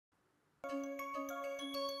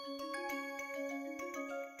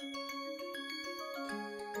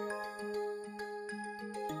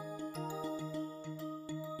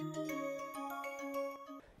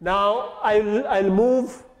Now I'll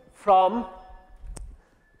move from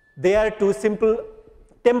there to simple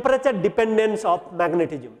temperature dependence of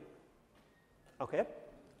magnetism. Okay.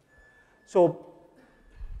 So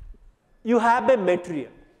you have a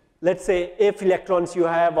material, let's say F electrons you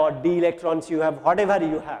have or D electrons you have, whatever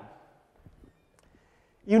you have.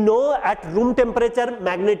 You know at room temperature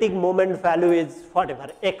magnetic moment value is whatever,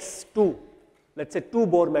 x2, let's say 2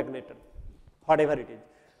 Bohr magneton, whatever it is.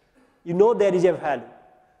 You know there is a value.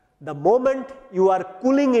 The moment you are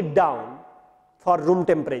cooling it down for room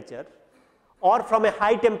temperature or from a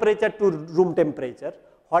high temperature to room temperature,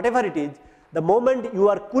 whatever it is, the moment you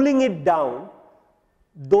are cooling it down,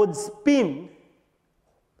 those spin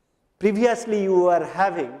previously you were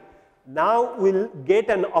having now will get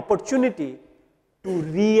an opportunity to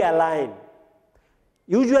realign.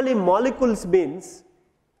 Usually molecules means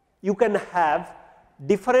you can have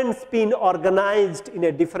different spin organized in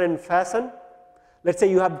a different fashion. Let's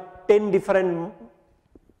say you have 10 different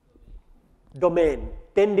domain,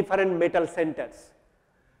 10 different metal centers.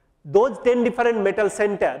 Those 10 different metal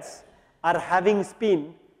centers are having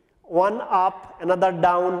spin, one up, another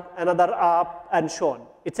down, another up, and so on.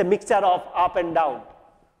 It's a mixture of up and down.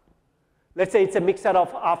 Let's say it's a mixture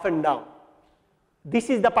of up and down.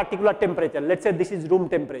 This is the particular temperature. Let's say this is room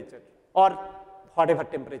temperature or whatever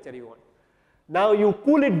temperature you want. Now you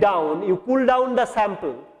cool it down, you cool down the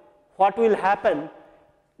sample. What will happen?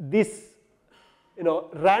 This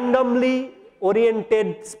randomly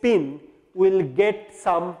oriented spin will get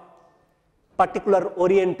some particular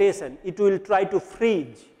orientation. It will try to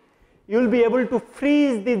freeze. You will be able to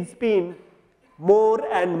freeze this spin more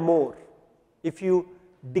and more if you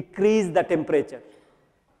decrease the temperature.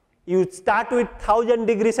 You start with 1000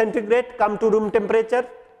 degrees centigrade, come to room temperature,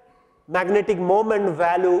 magnetic moment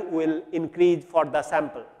value will increase for the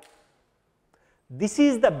sample. This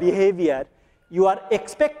is the behavior you are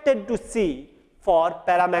expected to see for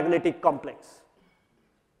paramagnetic complex.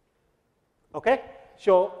 Okay?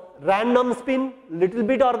 So random spin, little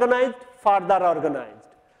bit organized, further organized.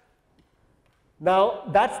 Now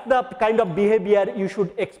that's the kind of behavior you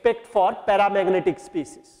should expect for paramagnetic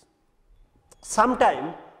species.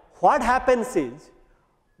 Sometime what happens is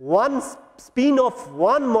one spin of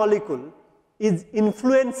one molecule is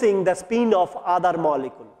influencing the spin of other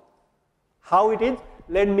molecule. How it is?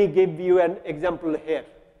 Let me give you an example here.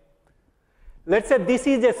 Let's say this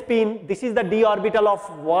is a spin, this is the d orbital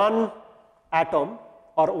of one atom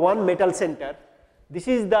or one metal center. This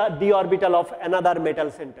is the d orbital of another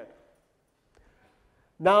metal center.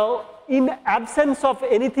 Now, in absence of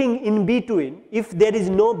anything in between, if there is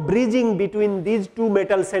no bridging between these two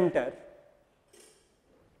metal centers,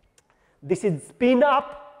 this is spin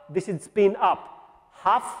up, this is spin up,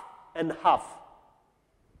 half and half.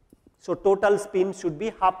 So total spin should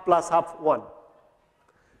be half plus half 1.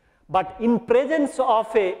 But in presence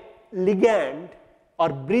of a ligand or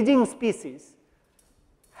bridging species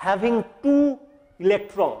having 2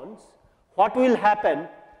 electrons, what will happen?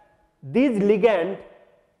 These ligand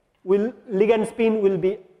spin will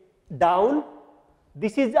be down,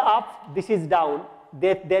 this is up, this is down,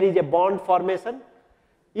 there is a bond formation.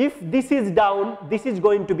 If this is down, this is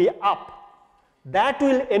going to be up. That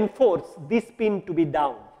will enforce this spin to be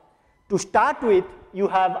down. To start with, you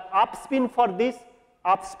have up spin for this,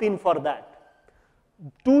 up spin for that.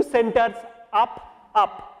 2 centers up,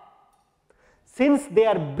 up. Since they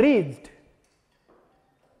are bridged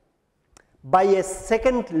by a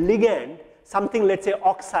second ligand, something let's say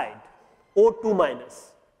oxide, O2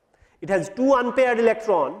 minus. It has 2 unpaired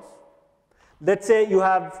electrons. Let's say you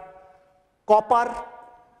have copper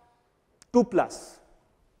 2 plus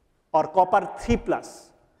or copper 3 plus,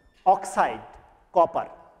 oxide, copper.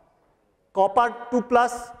 Copper 2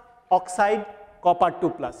 plus, oxide, copper 2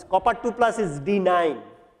 plus. Copper 2 plus is D9,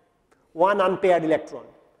 1 unpaired electron.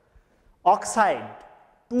 Oxide,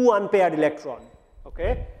 2 unpaired electron,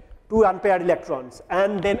 okay? 2 unpaired electrons,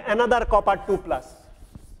 and then another copper 2 plus,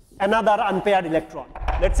 another unpaired electron.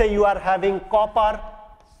 Let's say you are having copper,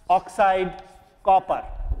 oxide, copper,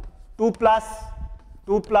 2 plus,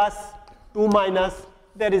 2 plus, 2 minus,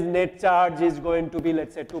 there is net charge is going to be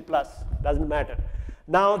let's say 2 plus, doesn't matter.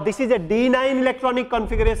 Now this is a D9 electronic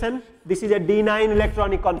configuration, this is a D9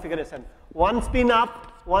 electronic configuration. 1 spin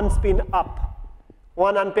up, 1 spin up,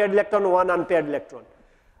 1 unpaired electron, 1 unpaired electron.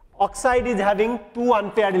 Oxide is having 2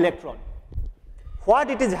 unpaired electrons. What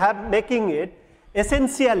it is making it,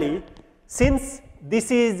 essentially, since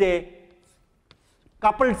this is a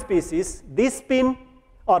coupled species, this spin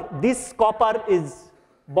or this copper is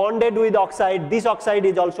bonded with oxide, this oxide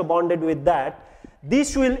is also bonded with that.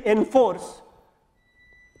 This will enforce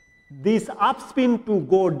this up spin to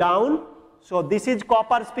go down. So this is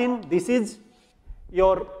copper spin, this is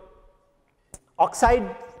your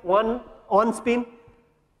oxide on spin.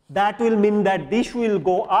 That will mean that this will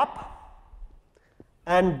go up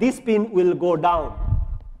and this spin will go down.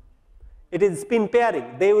 It is spin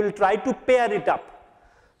pairing. They will try to pair it up.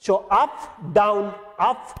 So up, down,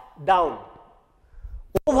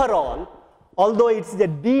 Overall, although it's a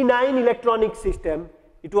D9 electronic system,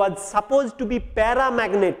 it was supposed to be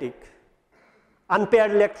paramagnetic.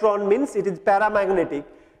 Unpaired electron means it is paramagnetic.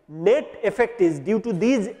 Net effect is due to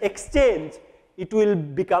these exchange, it will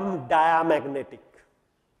become diamagnetic.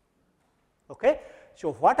 Okay?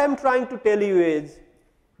 So what I'm trying to tell you is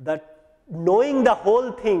that knowing the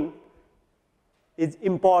whole thing is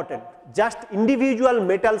important. Just individual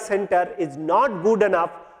metal center is not good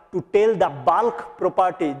enough to tell the bulk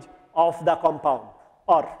properties of the compound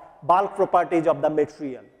or bulk properties of the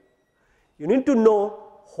material. You need to know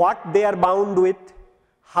what they are bound with,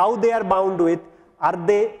 how they are bound with, are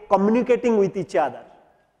they communicating with each other.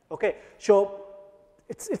 Okay? So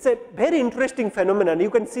it's a very interesting phenomenon. You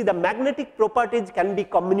can see the magnetic properties can be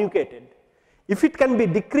communicated. If it can be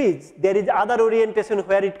decreased, there is other orientation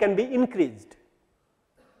where it can be increased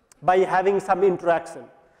by having some interaction.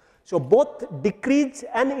 So both decrease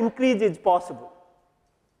and increase is possible,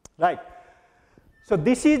 right? So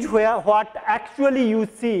this is where what actually you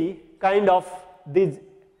see kind of this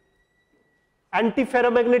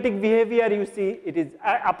antiferromagnetic behavior. You see it is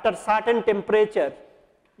after certain temperature,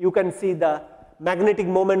 you can see the magnetic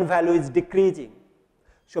moment value is decreasing.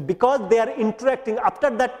 So because they are interacting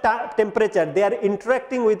after that temperature, they are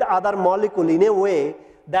interacting with other molecule in a way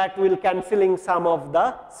that will cancelling some of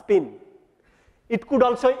the spin. It could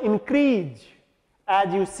also increase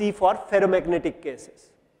as you see for ferromagnetic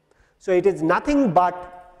cases. So it is nothing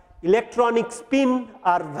but electronic spin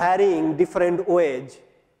are varying different ways,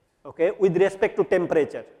 okay, with respect to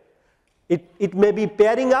temperature. It may be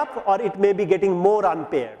pairing up or it may be getting more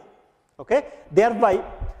unpaired. Okay? Thereby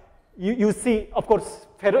you see, of course,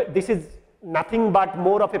 this is nothing but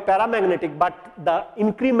more of a paramagnetic, but the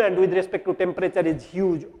increment with respect to temperature is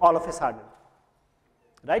huge all of a sudden.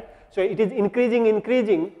 Right? So it is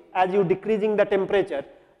increasing as you decreasing the temperature,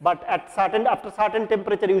 but after certain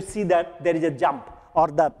temperature you see that there is a jump or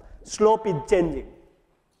the slope is changing,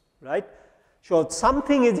 right? So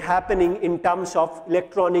something is happening in terms of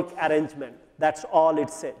electronic arrangement. That's all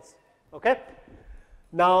it says. Okay?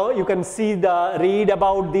 Now you can see read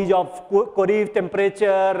about these of Curie temperature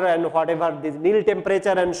and whatever, this nil temperature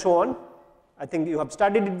and so on. I think you have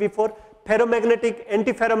studied it before. Ferromagnetic,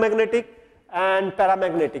 antiferromagnetic, and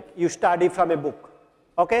paramagnetic, you study from a book.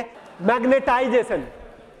 Okay? Magnetization.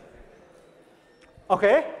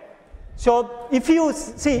 Okay? So if you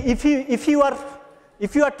see, if you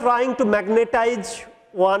are trying to magnetize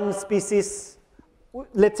one species,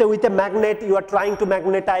 let's say with a magnet you are trying to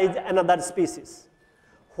magnetize another species,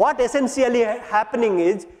 what essentially happening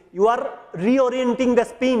is you are reorienting the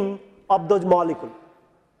spin of those molecules.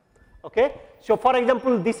 Okay? So for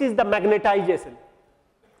example, this is the magnetization.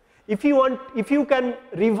 If you can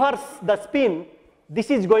reverse the spin, this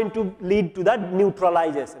is going to lead to the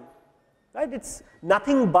neutralization. Right? It's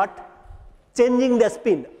nothing but changing the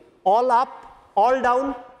spin. All up, all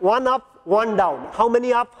down, one up, one down. How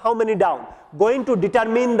many up, how many down? Going to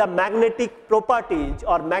determine the magnetic properties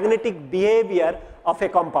or magnetic behavior of a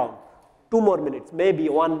compound. 2 more minutes, maybe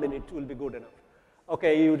 1 minute will be good enough.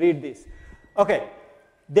 Okay, you read this. Okay,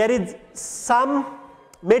 there is some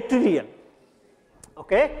material.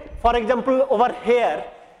 Okay, for example, over here,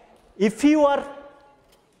 if you are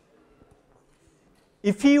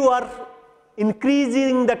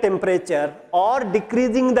increasing the temperature or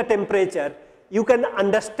decreasing the temperature, you can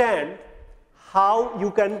understand how you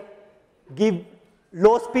can give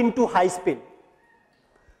low spin to high spin.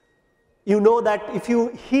 You know that if you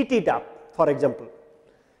heat it up, for example,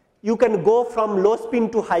 you can go from low spin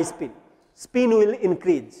to high spin. Spin will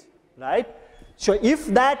increase, right? So if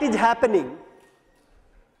that is happening,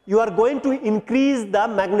 you are going to increase the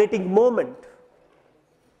magnetic moment,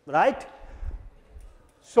 right?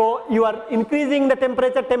 So you are increasing the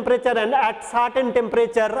temperature, and at certain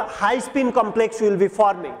temperature, high spin complex will be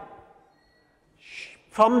forming.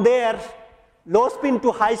 From there, low spin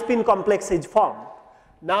to high spin complex is formed.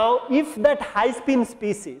 Now, if that high spin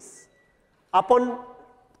species, upon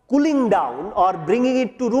cooling down or bringing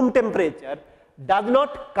it to room temperature, does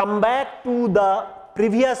not come back to the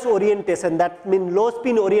previous orientation, that means low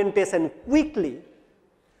spin orientation quickly,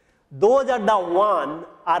 those are the one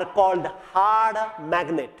are called hard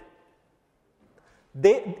magnet.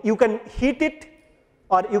 You can heat it,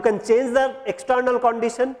 or you can change the external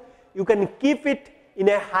condition, you can keep it in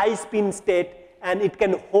a high spin state, and it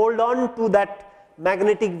can hold on to that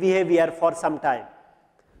magnetic behavior for some time.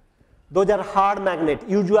 Those are hard magnet.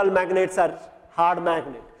 Usual magnets are hard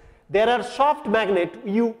magnet. There are soft magnet.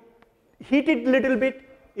 You heat it little bit,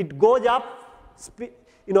 it goes up,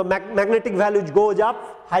 magnetic values goes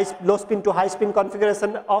up, low spin to high spin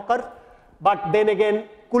configuration occur, but then again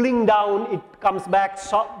cooling down, it comes back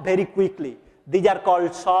very quickly. These are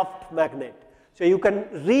called soft magnet. So you can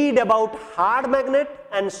read about hard magnet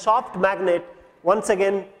and soft magnet once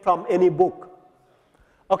again from any book.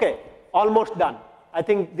 Okay, almost done. I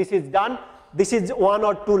think this is done. This is one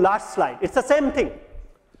or two last slide. It's the same thing.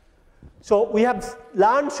 So we have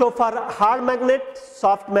learned so far hard magnet,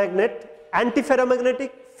 soft magnet,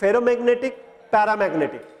 antiferromagnetic, ferromagnetic,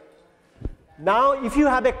 paramagnetic. Now if you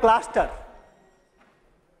have a cluster,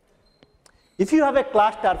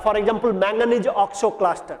 for example manganese oxo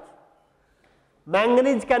cluster,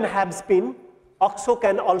 manganese can have spin, oxo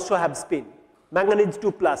can also have spin, manganese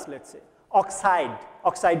 2 plus, let's say,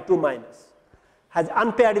 oxide 2 minus, has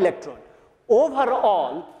unpaired electron.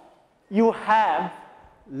 Overall, you have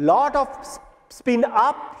lot of spin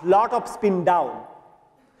up, lot of spin down.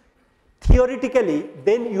 Theoretically,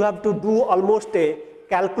 then you have to do almost a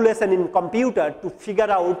calculation in computer to figure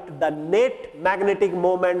out the net magnetic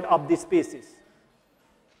moment of the species.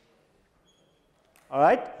 All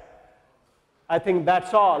right? I think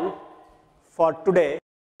that's all for today.